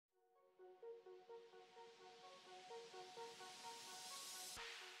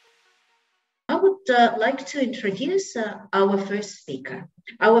like to introduce our first speaker.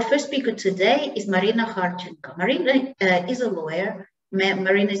 Our first speaker today is Marina Kharchenko. Marina is a lawyer.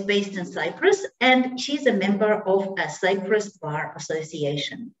 Marina is based in Cyprus, and she's a member of a Cyprus Bar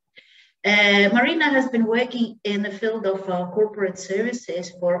Association. Marina has been working in the field of corporate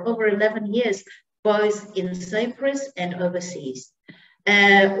services for over 11 years, both in Cyprus and overseas.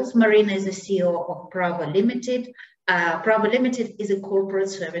 Also, Marina is the CEO of Pravo Limited. Pravo Limited is a corporate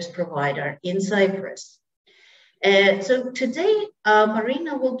service provider in Cyprus. So today,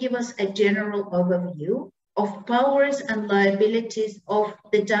 Marina will give us a general overview of powers and liabilities of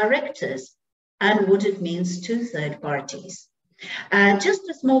the directors and what it means to third parties. Just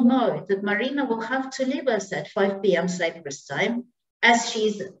a small note that Marina will have to leave us at 5 p.m. Cyprus time, as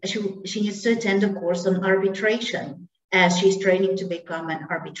she needs to attend a course on arbitration, as she's training to become an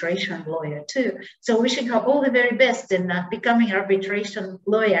arbitration lawyer too. So wishing her all the very best in becoming arbitration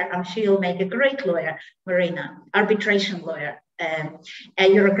lawyer. I'm sure you'll make a great lawyer, Marina, arbitration lawyer. And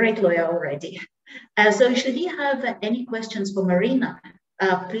you're a great lawyer already. So should you have any questions for Marina,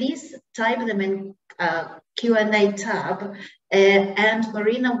 please type them in Q&A tab, and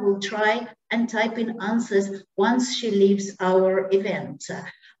Marina will try and type in answers once she leaves our event.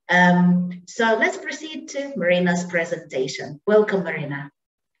 So let's proceed to Marina's presentation. Welcome, Marina.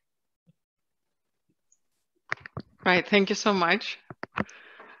 Right, thank you so much.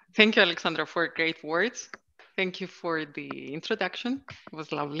 Thank you, Alexandra, for great words. Thank you for the introduction. It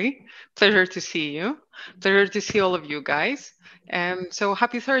was lovely. Pleasure to see you. Pleasure to see all of you guys. So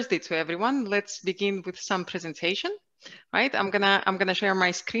happy Thursday to everyone. Let's begin with some presentation. Right, I'm gonna share my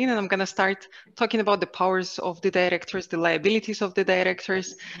screen, and I'm gonna start talking about the powers of the directors, the liabilities of the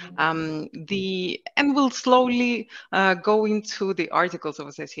directors, and we'll slowly go into the articles of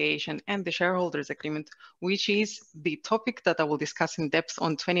association and the shareholders agreement, which is the topic that I will discuss in depth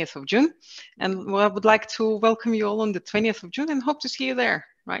on 20th of June. And I would like to welcome you all on the 20th of June and hope to see you there.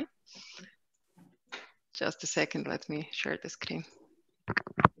 Right? Just a second, let me share the screen.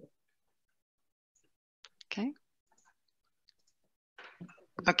 Okay.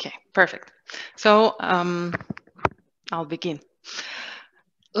 Okay, perfect. So I'll begin.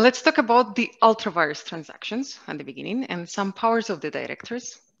 Let's talk about the Ultra Vires transactions at the beginning and some powers of the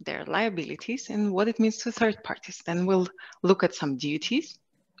directors, their liabilities, and what it means to third parties. Then we'll look at some duties.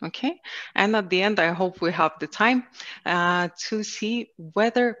 Okay, and at the end, I hope we have the time to see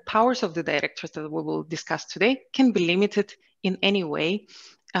whether powers of the directors that we will discuss today can be limited in any way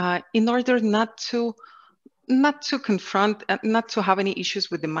in order not to confront, not to have any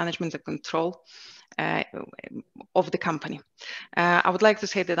issues with the management and control of the company. I would like to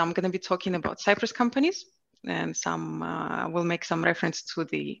say that I'm going to be talking about Cyprus companies, and will make some reference to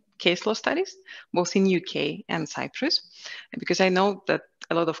the case law studies, both in UK and Cyprus, because I know that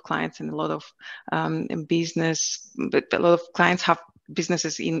a lot of clients and a lot of clients have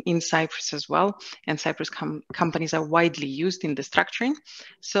businesses in Cyprus as well, and Cyprus companies are widely used in the structuring.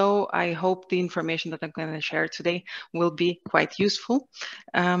 So I hope the information that I'm going to share today will be quite useful,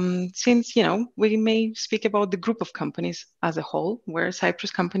 since, you know, we may speak about the group of companies as a whole, where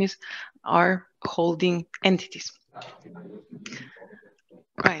Cyprus companies are holding entities.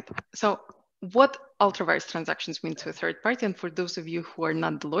 Right. So what Ultra Vires transactions mean to a third party? And for those of you who are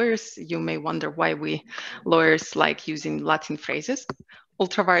not the lawyers, you may wonder why we lawyers like using Latin phrases.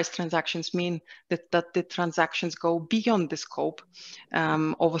 Ultra Vires transactions mean that the transactions go beyond the scope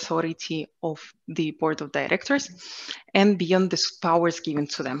of authority of the board of directors and beyond the powers given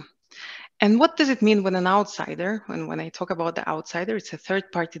to them. And what does it mean when an outsider, and when I talk about the outsider, it's a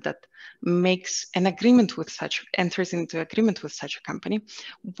third party that makes an agreement with enters into agreement with such a company?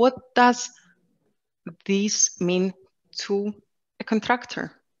 What does this mean to a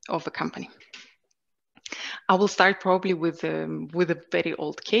contractor of a company? I will start probably with a very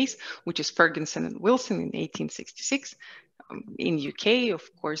old case, which is Ferguson and Wilson in 1866. In UK, of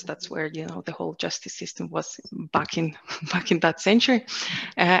course, that's where, you know, the whole justice system was back in that century.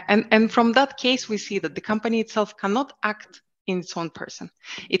 And from that case, we see that the company itself cannot act in its own person.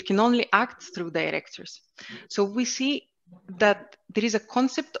 It can only act through directors. So we see that there is a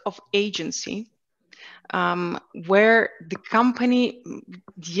concept of agency, where the company,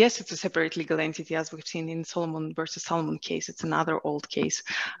 yes, it's a separate legal entity, as we've seen in Solomon versus Salmon case. It's another old case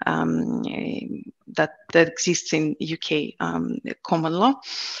that exists in UK common law.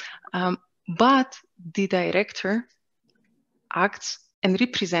 But the director acts and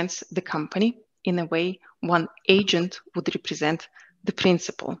represents the company in a way one agent would represent the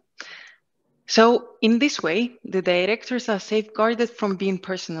principal. So in this way, the directors are safeguarded from being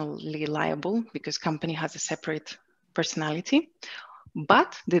personally liable because company has a separate personality,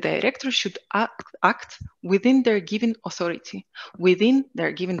 but the director should act within their given authority, within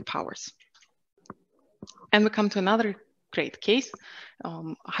their given powers. And we come to another great case,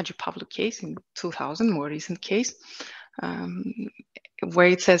 Hagi Pavlu case in 2000, more recent case, where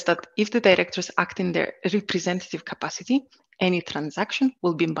it says that if the directors act in their representative capacity, any transaction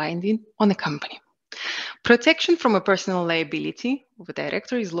will be binding on a company. Protection from a personal liability of a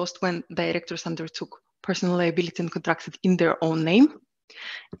director is lost when directors undertook personal liability and contracted in their own name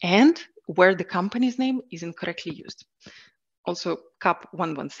and where the company's name is incorrectly used. Also, CAP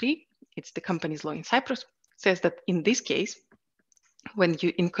 113, it's the company's law in Cyprus, says that in this case, when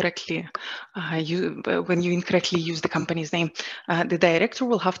you incorrectly use the company's name, the director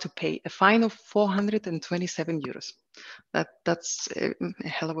will have to pay a fine of 427 euros. That's a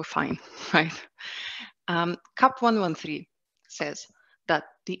hell of a fine, right? CAP 113 says that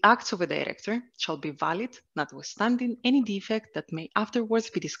the acts of a director shall be valid, notwithstanding any defect that may afterwards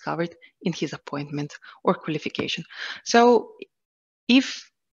be discovered in his appointment or qualification. So if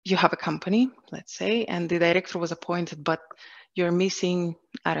you have a company, let's say, and the director was appointed, but you're missing,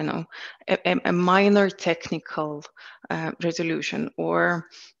 I don't know, a minor technical resolution or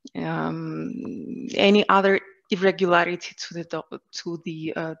any other irregularity to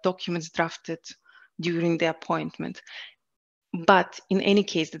the documents drafted during the appointment. But in any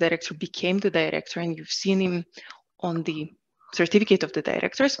case, the director became the director and you've seen him on the certificate of the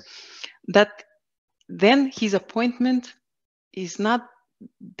directors, that then his appointment is not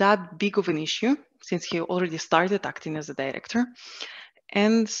that big of an issue since he already started acting as a director,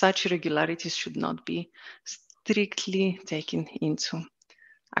 and such irregularities should not be strictly taken into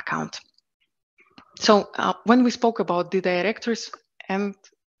account. So when we spoke about the directors and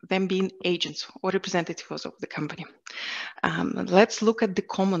them being agents or representatives of the company, let's look at the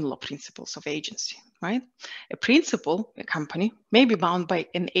common law principles of agency, right? A company may be bound by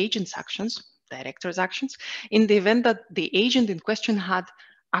an agent's actions, director's actions, in the event that the agent in question had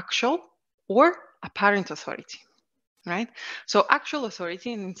actual or apparent authority, right? So actual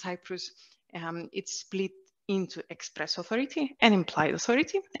authority in Cyprus, it's split into express authority and implied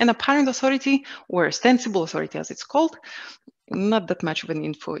authority, and apparent authority or ostensible authority as it's called. Not that much of an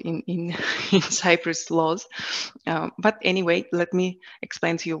info in Cyprus laws, but anyway, let me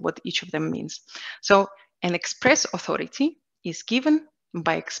explain to you what each of them means. So an express authority is given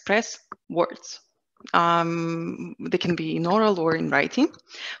by express words. They can be in oral or in writing.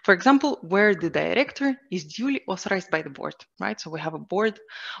 For example, where the director is duly authorized by the board, right? So we have a board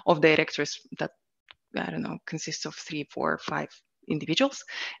of directors that, I don't know, consists of 3, 4, 5 individuals,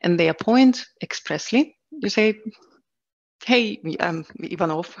 and they appoint expressly. You say, hey,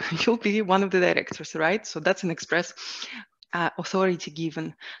 Ivanov, you'll be one of the directors, right? So that's an express authority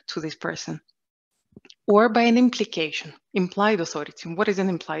given to this person. Or by an implication, implied authority. What is an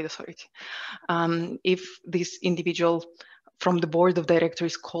implied authority? If this individual from the board of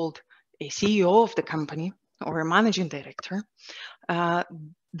directors is called a CEO of the company or a managing director,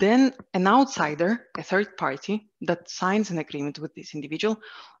 then an outsider, a third party that signs an agreement with this individual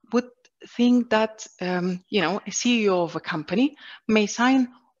would think that a CEO of a company may sign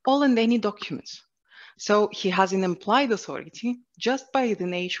all and any documents. So he has an implied authority just by the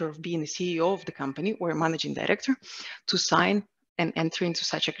nature of being a CEO of the company or a managing director to sign and enter into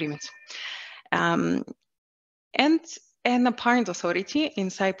such agreements. And an apparent authority in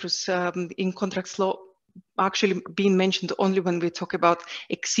Cyprus in contracts law actually being mentioned only when we talk about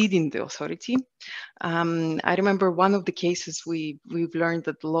exceeding the authority. I remember one of the cases we've learned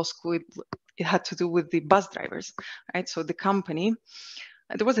at the law school, it had to do with the bus drivers, right? So the company,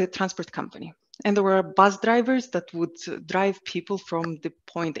 there was a transport company, and there were bus drivers that would drive people from the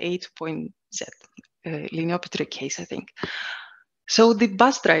point A to point Z, lineopetry case, I think. So the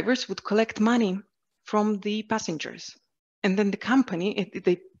bus drivers would collect money from the passengers, and then the company,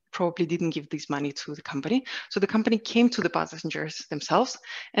 they probably didn't give this money to the company. So the company came to the passengers themselves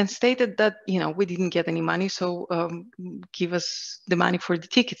and stated that, we didn't get any money, so give us the money for the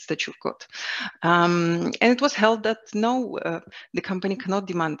tickets that you've got. And it was held that no, the company cannot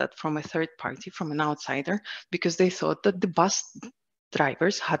demand that from a third party, from an outsider, because they thought that the bus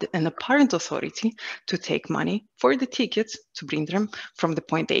drivers had an apparent authority to take money for the tickets to bring them from the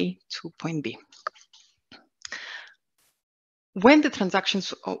point A to point B. When the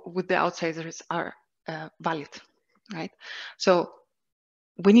transactions with the outsiders are valid, right? So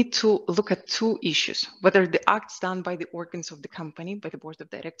we need to look at two issues: whether the acts done by the organs of the company, by the board of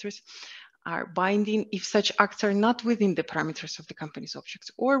directors, are binding if such acts are not within the parameters of the company's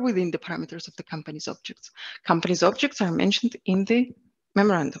objects or within the parameters of the company's objects. Company's objects are mentioned in the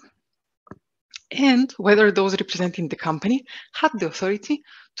memorandum. and whether those representing the company had the authority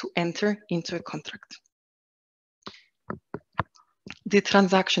to enter into a contract. The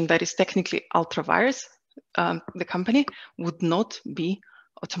transaction that is technically Ultra Vires, the company, would not be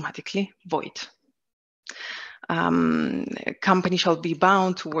automatically void. A company shall be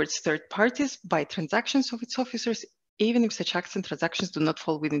bound towards third parties by transactions of its officers, even if such acts and transactions do not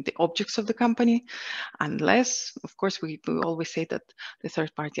fall within the objects of the company, unless, of course, we always say that the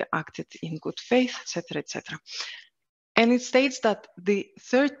third party acted in good faith, etc., etc. And it states that the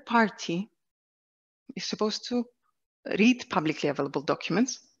third party is supposed to read publicly available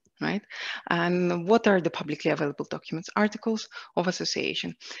documents, right? And what are the publicly available documents? Articles of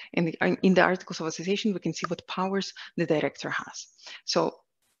association. In the articles of association, we can see what powers the director has. So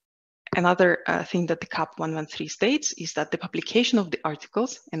another thing that the CAP 113 states is that the publication of the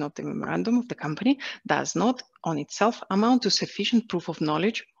articles and of the memorandum of the company does not on itself amount to sufficient proof of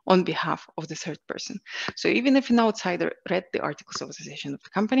knowledge on behalf of the third person. So even if an outsider read the articles of association of the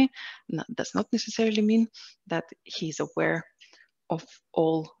company, does not necessarily mean that he is aware of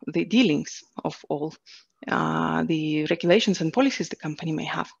all the dealings, of all the regulations and policies the company may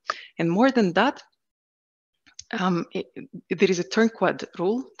have. And more than that, there is a turn-quad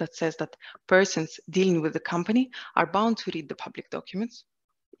rule that says that persons dealing with the company are bound to read the public documents.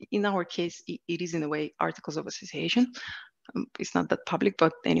 In our case, it is in a way articles of association. It's not that public,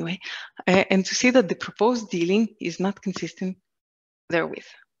 but anyway, and to see that the proposed dealing is not consistent therewith.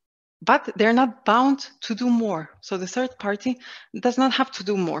 But they're not bound to do more. So the third party does not have to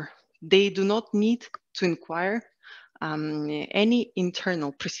do more. They do not need to inquire any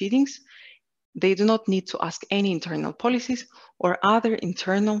internal proceedings. They do not need to ask any internal policies or other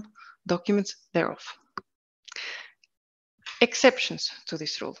internal documents thereof. Exceptions to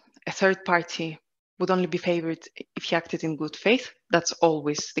this rule. A third party would only be favored if he acted in good faith. That's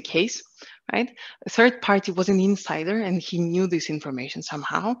always the case, right? A third party was an insider and he knew this information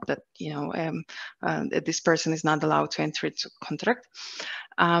somehow, that this person is not allowed to enter into a contract.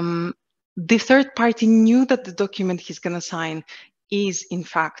 The third party knew that the document he's going to sign is in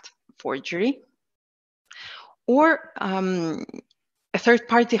fact forgery, or a third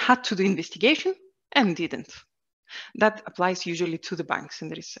party had to do investigation and didn't. That applies usually to the banks,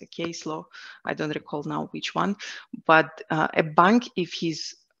 and there is a case law, I don't recall now which one, but a bank, if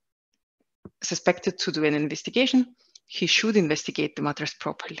he's suspected to do an investigation, he should investigate the matters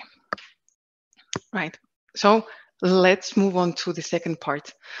properly, right? So let's move on to the second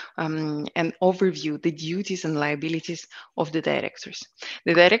part and overview the duties and liabilities of the directors.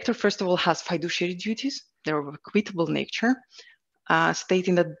 The director, first of all, has fiduciary duties. They're of equitable nature,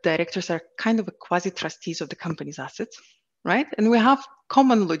 stating that directors are kind of a quasi-trustees of the company's assets, right? And we have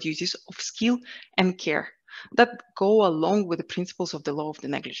common law duties of skill and care that go along with the principles of the law of the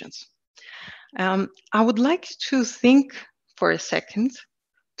negligence. I would like to think for a second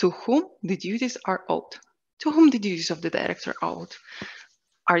to whom the duties are owed. To whom the duties of the director are owed?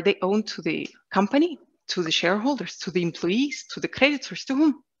 Are they owed to the company, to the shareholders, to the employees, to the creditors, to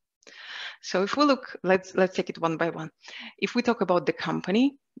whom? So if we look, let's take it one by one. If we talk about the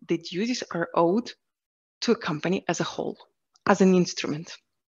company, the duties are owed to a company as a whole, as an instrument.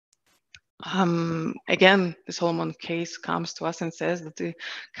 Again, the Solomon case comes to us and says that the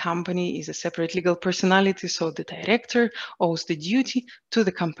company is a separate legal personality, so the director owes the duty to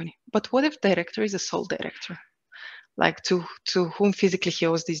the company. But what if director is a sole director? Like to whom physically he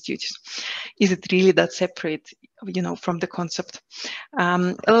owes these duties? Is it really that separate, from the concept?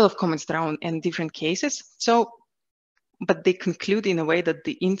 A lot of comments around in different cases. So, but they conclude in a way that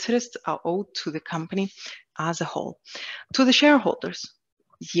the interests are owed to the company as a whole. To the shareholders,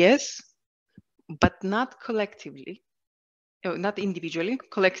 yes, but not collectively, not individually,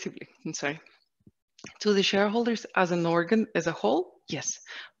 collectively, I'm sorry. To the shareholders as an organ, as a whole, yes,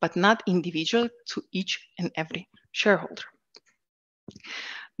 but not individual to each and every shareholder.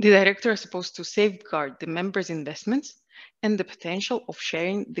 The director is supposed to safeguard the members' investments and the potential of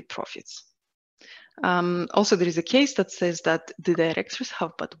sharing the profits. Also, there is a case that says that the directors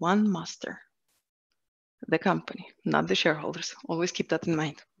have but one master, the company, not the shareholders. Always keep that in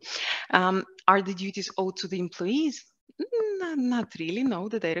mind. Are the duties owed to the employees? Not really, no.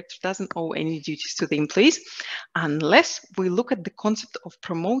 The director doesn't owe any duties to the employees unless we look at the concept of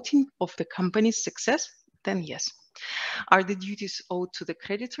promoting of the company's success, then yes. Are the duties owed to the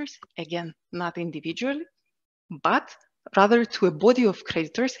creditors? Again, not individually, but rather to a body of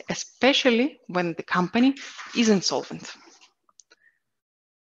creditors, especially when the company is insolvent.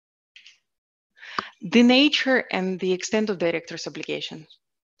 The nature and the extent of director's obligations.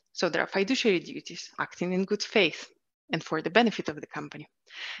 So there are fiduciary duties, acting in good faith and for the benefit of the company.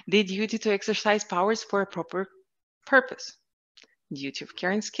 The duty to exercise powers for a proper purpose, duty of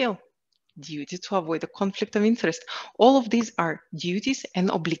care and skill, duty to avoid a conflict of interest. All of these are duties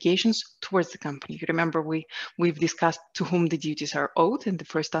and obligations towards the company. You remember we've discussed to whom the duties are owed, and the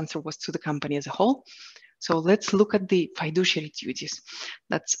first answer was to the company as a whole. So let's look at the fiduciary duties.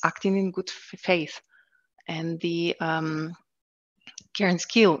 That's acting in good faith, and the care and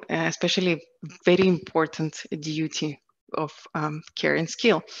skill, especially very important duty of care and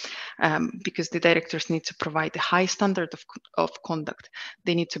skill, because the directors need to provide a high standard of conduct.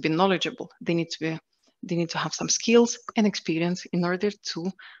 They need to be knowledgeable. They need to have some skills and experience in order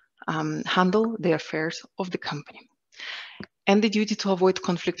to handle the affairs of the company. And the duty to avoid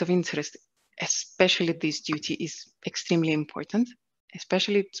conflict of interest, especially this duty, is extremely important.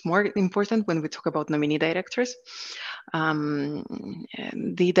 Especially, it's more important when we talk about nominee directors.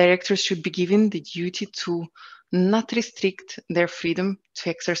 The directors should be given the duty to not restrict their freedom to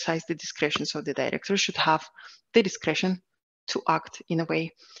exercise the discretion. So the directors should have the discretion to act in a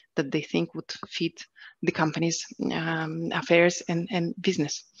way that they think would fit the company's affairs and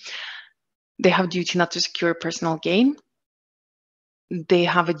business. They have duty not to secure personal gain. They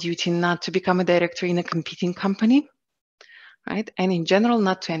have a duty not to become a director in a competing company, right? And in general,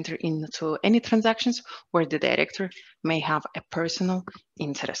 not to enter into any transactions where the director may have a personal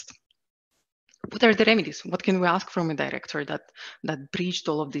interest. What are the remedies? What can we ask from a director that breached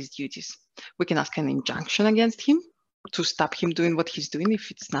all of these duties? We can ask an injunction against him to stop him doing what he's doing if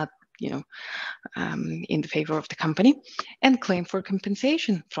it's not, in the favor of the company, and claim for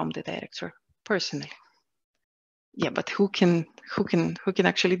compensation from the director personally. Yeah, but who can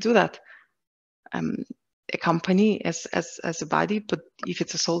actually do that? A company as a body, but if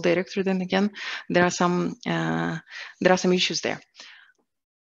it's a sole director, then again there are some issues there.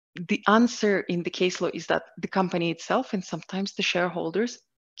 The answer in the case law is that the company itself and sometimes the shareholders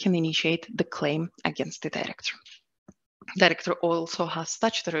can initiate the claim against the director. Director also has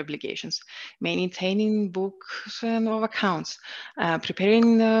statutory obligations, maintaining books of accounts,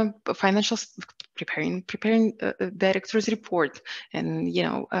 preparing director's report, and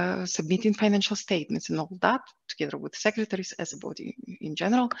submitting financial statements and all that, together with secretaries as a body in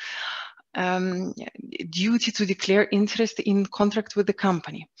general. Duty to declare interest in contract with the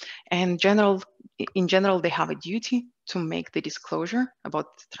company, and in general they have a duty to make the disclosure about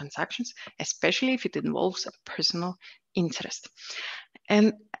transactions, especially if it involves a personal interest.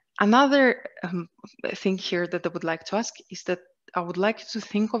 And another thing here that I would like to ask is that I would like you to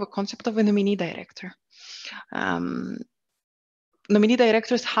think of a concept of a nominee director. Nominee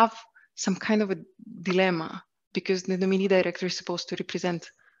directors have some kind of a dilemma, because the nominee director is supposed to represent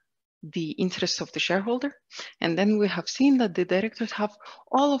the interests of the shareholder. And then we have seen that the directors have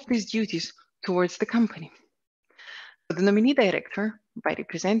all of these duties towards the company. The nominee director, by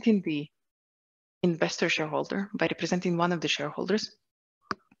representing the investor shareholder, by representing one of the shareholders,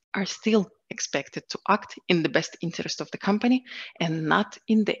 are still expected to act in the best interest of the company and not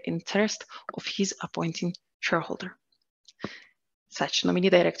in the interest of his appointing shareholder. Such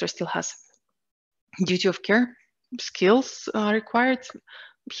nominee director still has duty of care, skills are required.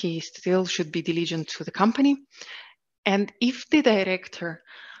 He still should be diligent to the company. And if the director,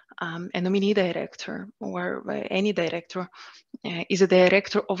 a nominee director or any director is a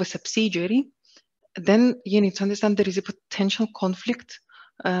director of a subsidiary, then you need to understand there is a potential conflict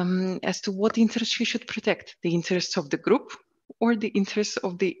as to what interests he should protect, the interests of the group or the interests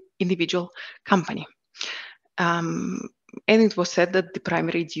of the individual company. And it was said that the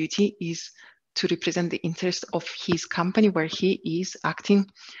primary duty is to represent the interest of his company where he is acting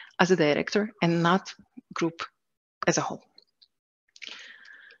as a director and not group as a whole.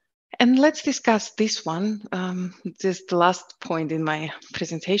 And let's discuss this one. This is the last point in my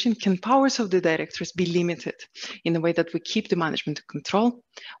presentation. Can powers of the directors be limited in a way that we keep the management control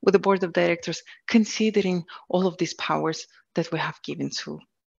with the board of directors, considering all of these powers that we have given to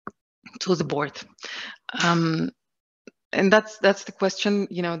the board? And that's the question,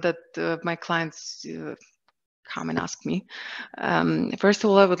 that my clients come and ask me. First of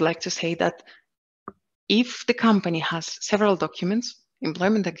all, I would like to say that if the company has several documents,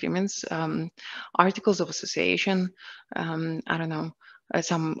 employment agreements, articles of association,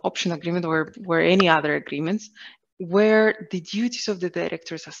 some option agreement or any other agreements where the duties of the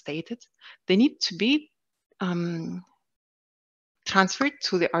directors are stated, they need to be transferred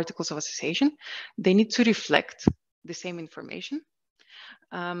to the articles of association. They need to reflect the same information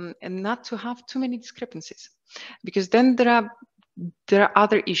and not to have too many discrepancies, because then there are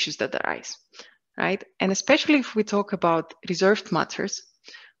other issues that arise, right? And especially if we talk about reserved matters,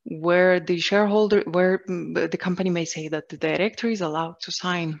 where the shareholder, where the company may say that the director is allowed to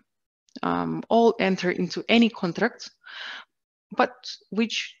sign all enter into any contracts, but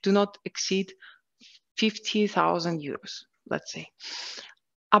which do not exceed 50,000 euros, let's say.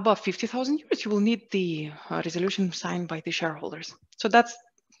 Above 50,000 euros, you will need the resolution signed by the shareholders. So that's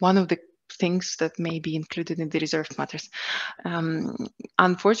one of the things that may be included in the reserved matters.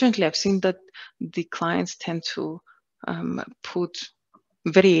 Unfortunately, I've seen that the clients tend to put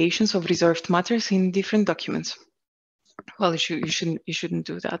variations of reserved matters in different documents. Well, you shouldn't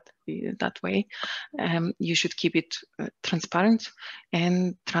do that way. You should keep it transparent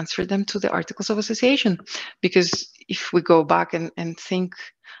and transfer them to the Articles of Association. Because if we go back and think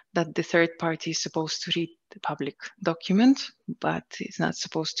that the third party is supposed to read the public document, but is not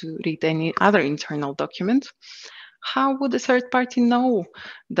supposed to read any other internal document, how would the third party know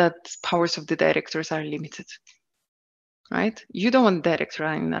that powers of the directors are limited? Right? You don't want the director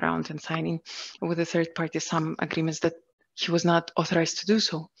running around and signing with the third party some agreements that he was not authorized to do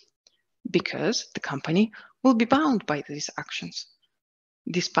so, because the company will be bound by these actions,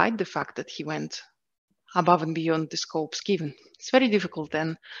 despite the fact that he went above and beyond the scopes given. It's very difficult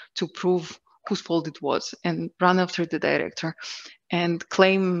then to prove whose fault it was and run after the director and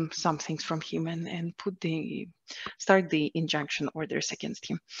claim some things from him and start the injunction orders against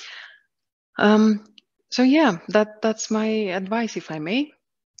him. So yeah, that's my advice, if I may,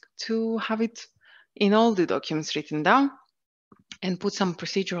 to have it in all the documents written down and put some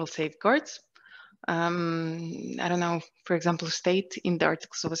procedural safeguards. I don't know, for example, state in the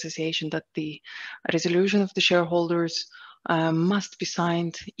Articles of Association that the resolution of the shareholders must be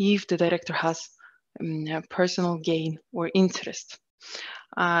signed if the director has personal gain or interest.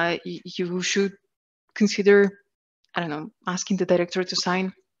 You should consider, I don't know, asking the director to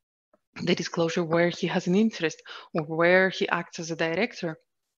sign the disclosure where he has an interest or where he acts as a director.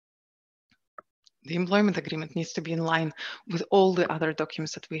 The employment agreement needs to be in line with all the other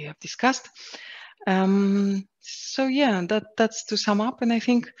documents that we have discussed. So yeah, that's to sum up. And I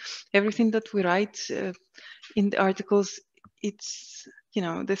think everything that we write in the articles, it's, you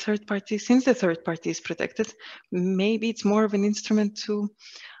know, the third party, since the third party is protected, maybe it's more of an instrument to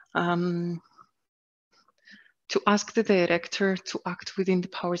ask the director to act within the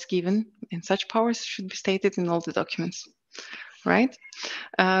powers given, and such powers should be stated in all the documents, right?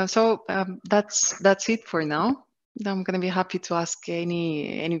 So that's it for now. I'm going to be happy to ask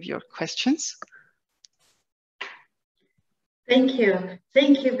any of your questions. Thank you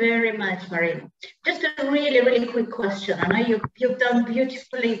very much, Marina. Just a really quick question. I know you've done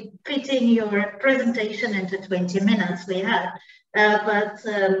beautifully fitting your presentation into 20 minutes we had. But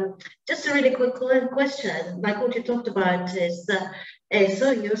just a really quick question, like what you talked about is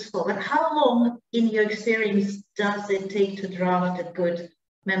so useful. But how long, in your experience, does it take to draft a good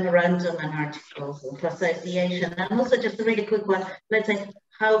memorandum and articles of association? And also just a really quick one, let's say,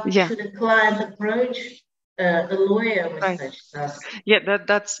 how should a client approach a lawyer with such stuff? Yeah,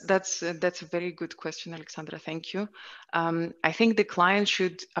 that's a very good question, Alexandra. Thank you. I think the client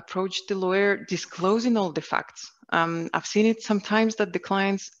should approach the lawyer disclosing all the facts. I've seen it sometimes that the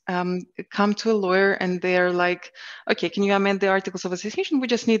clients come to a lawyer and they're like, okay, can you amend the Articles of Association? We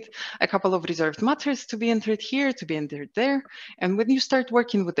just need a couple of reserved matters to be entered here, to be entered there. And when you start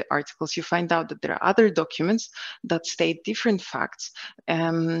working with the articles, you find out that there are other documents that state different facts.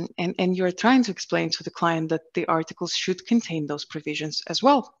 And you're trying to explain to the client that the articles should contain those provisions as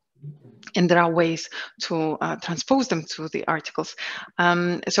well. And there are ways to transpose them to the articles.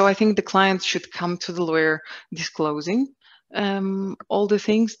 So I think the client should come to the lawyer disclosing all the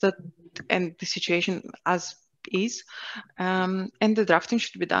things that, and the situation as is, and the drafting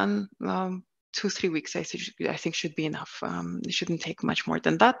should be done 2-3 weeks. I think should be enough. It shouldn't take much more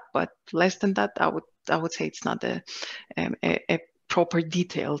than that, but less than that, I would say it's not a proper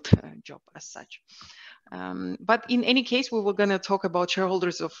detailed job as such. But in any case, we were going to talk about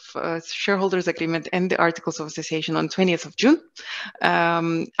shareholders agreement and the Articles of Association on 20th of June.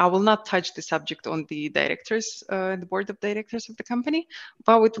 I will not touch the subject on the directors, the board of directors of the company,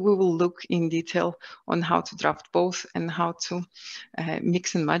 but we will look in detail on how to draft both and how to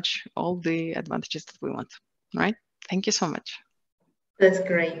mix and match all the advantages that we want. Right? Thank you so much. That's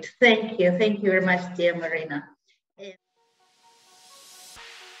great. Thank you. Thank you very much, dear Marina.